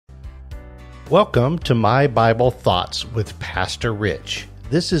Welcome to My Bible Thoughts with Pastor Rich.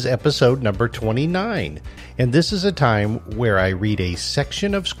 This is episode number 29, and this is a time where I read a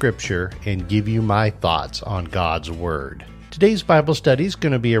section of Scripture and give you my thoughts on God's Word. Today's Bible study is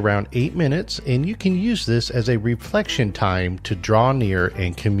going to be around 8 minutes, and you can use this as a reflection time to draw near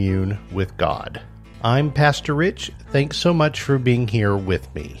and commune with God. I'm Pastor Rich. Thanks so much for being here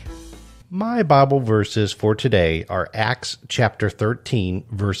with me. My Bible verses for today are Acts chapter 13,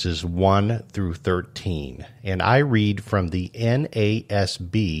 verses 1 through 13, and I read from the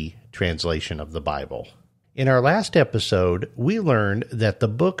NASB translation of the Bible. In our last episode, we learned that the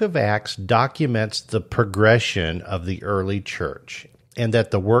book of Acts documents the progression of the early church, and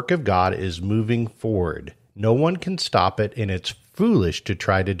that the work of God is moving forward. No one can stop it, and it's foolish to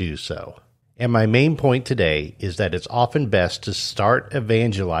try to do so. And my main point today is that it's often best to start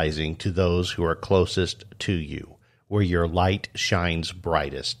evangelizing to those who are closest to you, where your light shines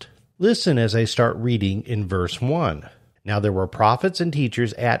brightest. Listen as I start reading in verse 1. Now there were prophets and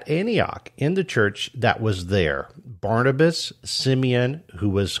teachers at Antioch in the church that was there: Barnabas, Simeon,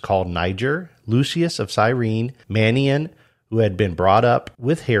 who was called Niger, Lucius of Cyrene, Manaen, who had been brought up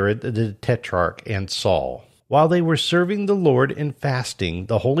with Herod the Tetrarch, and Saul. While they were serving the Lord and fasting,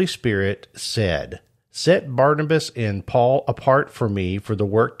 the Holy Spirit said, "Set Barnabas and Paul apart for me for the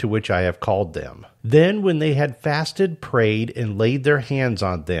work to which I have called them." Then when they had fasted, prayed, and laid their hands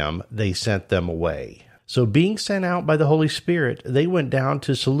on them, they sent them away. So being sent out by the Holy Spirit, they went down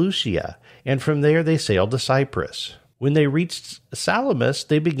to Seleucia, and from there they sailed to Cyprus. When they reached Salamis,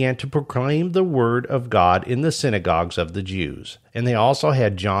 they began to proclaim the word of God in the synagogues of the Jews, and they also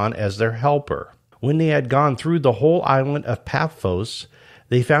had John as their helper. When they had gone through the whole island of Paphos,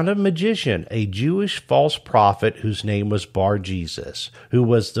 they found a magician, a Jewish false prophet whose name was Bar-Jesus, who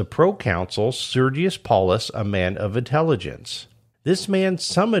was the proconsul Sergius Paulus, a man of intelligence. This man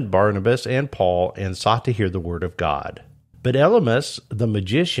summoned Barnabas and Paul and sought to hear the word of God. But Elymas, the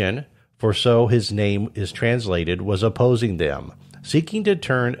magician, for so his name is translated, was opposing them, seeking to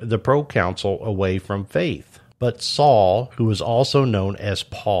turn the proconsul away from faith. But Saul, who was also known as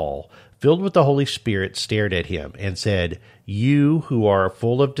Paul, filled with the Holy Spirit, stared at him and said, "You who are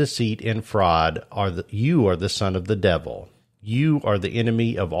full of deceit and fraud, you are the son of the devil. You are the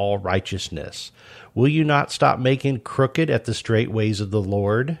enemy of all righteousness. Will you not stop making crooked at the straight ways of the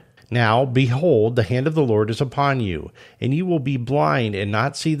Lord? Now, behold, the hand of the Lord is upon you, and you will be blind and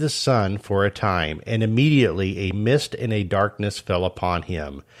not see the sun for a time." And immediately a mist and a darkness fell upon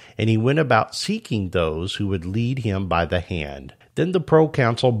him, and he went about seeking those who would lead him by the hand. Then the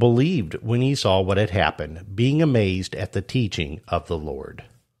proconsul believed when he saw what had happened, being amazed at the teaching of the Lord.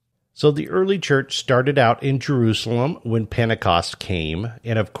 So the early church started out in Jerusalem when Pentecost came,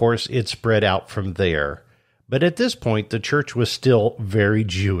 and of course it spread out from there. But at this point, the church was still very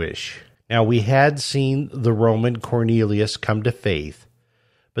Jewish. Now, we had seen the Roman Cornelius come to faith,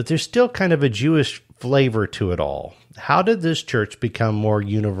 but there's still kind of a Jewish flavor to it all. How did this church become more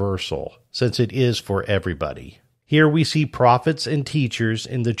universal, since it is for everybody? Here we see prophets and teachers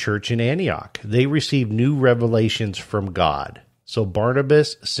in the church in Antioch. They received new revelations from God. So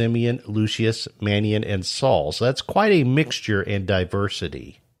Barnabas, Simeon, Lucius, Manaen, and Saul. So that's quite a mixture and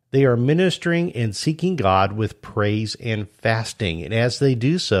diversity. They are ministering and seeking God with praise and fasting. And as they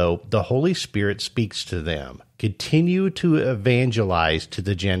do so, the Holy Spirit speaks to them. Continue to evangelize to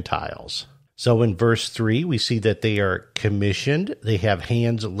the Gentiles. So in verse 3, we see that they are commissioned, they have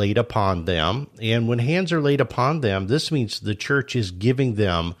hands laid upon them, and when hands are laid upon them, this means the church is giving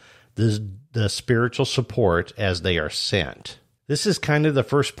them the spiritual support as they are sent. This is kind of the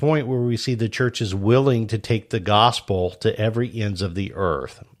first point where we see the church is willing to take the gospel to every ends of the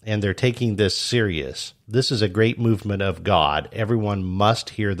earth, and they're taking this serious. This is a great movement of God. Everyone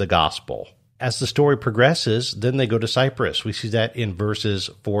must hear the gospel. As the story progresses, then they go to Cyprus. We see that in verses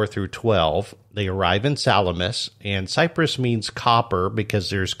 4 through 12. They arrive in Salamis, and Cyprus means copper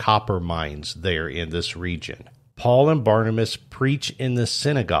because there's copper mines there in this region. Paul and Barnabas preach in the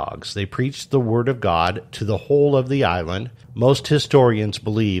synagogues. They preach the word of God to the whole of the island. Most historians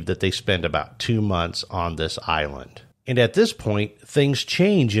believe that they spend about 2 months on this island. And at this point, things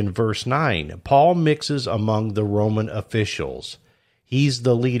change in verse 9. Paul mixes among the Roman officials. He's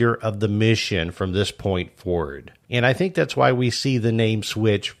the leader of the mission from this point forward. And I think that's why we see the name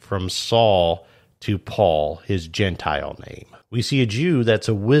switch from Saul to Paul, his Gentile name. We see a Jew that's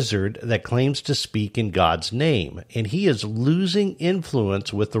a wizard that claims to speak in God's name, and he is losing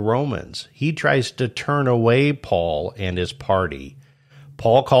influence with the Romans. He tries to turn away Paul and his party.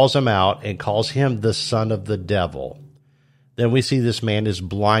 Paul calls him out and calls him the son of the devil. Then we see this man is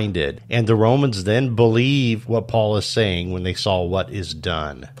blinded, and the Romans then believe what Paul is saying when they saw what is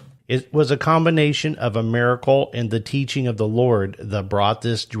done. It was a combination of a miracle and the teaching of the Lord that brought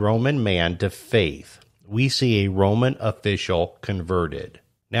this Roman man to faith. We see a Roman official converted.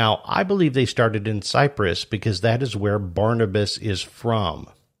 Now, I believe they started in Cyprus because that is where Barnabas is from.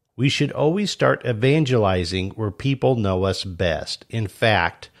 We should always start evangelizing where people know us best. In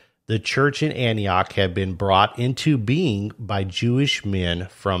fact, the church in Antioch had been brought into being by Jewish men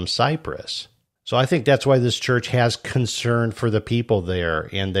from Cyprus. So I think that's why this church has concern for the people there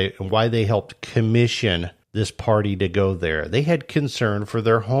and why they helped commission this party to go there. They had concern for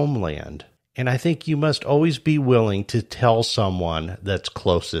their homeland. And I think you must always be willing to tell someone that's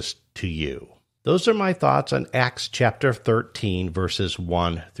closest to you. Those are my thoughts on Acts chapter 13, verses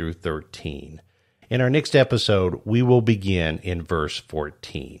 1 through 13. In our next episode, we will begin in verse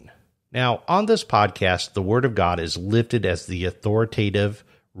 14. Now, on this podcast, the Word of God is lifted as the authoritative,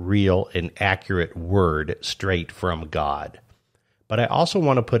 real, and accurate Word straight from God. But I also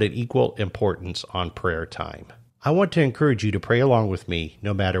want to put an equal importance on prayer time. I want to encourage you to pray along with me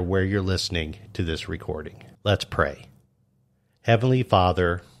no matter where you're listening to this recording. Let's pray. Heavenly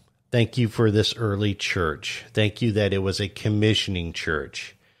Father, thank you for this early church. Thank you that it was a commissioning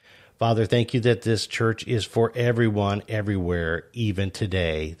church. Father, thank you that this church is for everyone, everywhere, even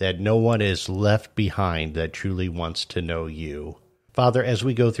today, that no one is left behind that truly wants to know you. Father, as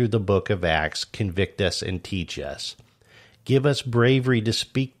we go through the book of Acts, convict us and teach us. Give us bravery to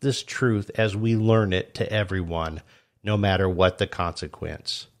speak this truth as we learn it to everyone, no matter what the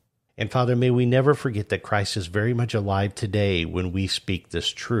consequence. And Father, may we never forget that Christ is very much alive today when we speak this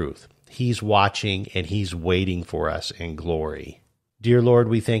truth. He's watching and He's waiting for us in glory. Dear Lord,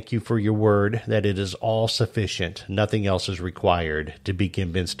 we thank you for your word, that it is all sufficient, nothing else is required to be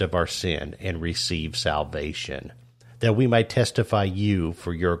convinced of our sin and receive salvation, that we might testify you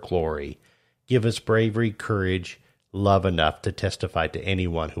for your glory. Give us bravery, courage, love enough to testify to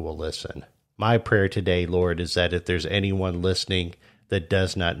anyone who will listen. My prayer today, Lord, is that if there's anyone listening that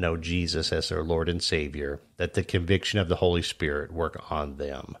does not know Jesus as their Lord and Savior, that the conviction of the Holy Spirit work on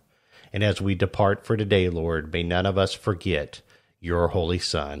them. And as we depart for today, Lord, may none of us forget your Holy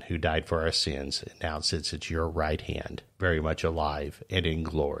Son who died for our sins and now sits at your right hand, very much alive and in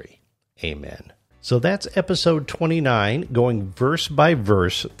glory. Amen. So that's episode 29, going verse by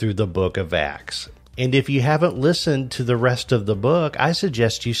verse through the book of Acts. And if you haven't listened to the rest of the book, I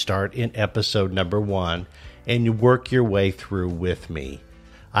suggest you start in episode number 1 and you work your way through with me.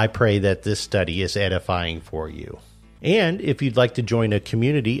 I pray that this study is edifying for you. And if you'd like to join a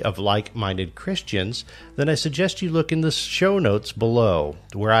community of like-minded Christians, then I suggest you look in the show notes below,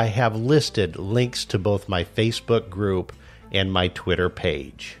 where I have listed links to both my Facebook group and my Twitter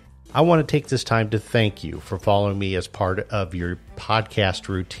page. I want to take this time to thank you for following me as part of your podcast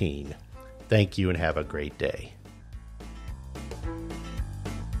routine. Thank you and have a great day.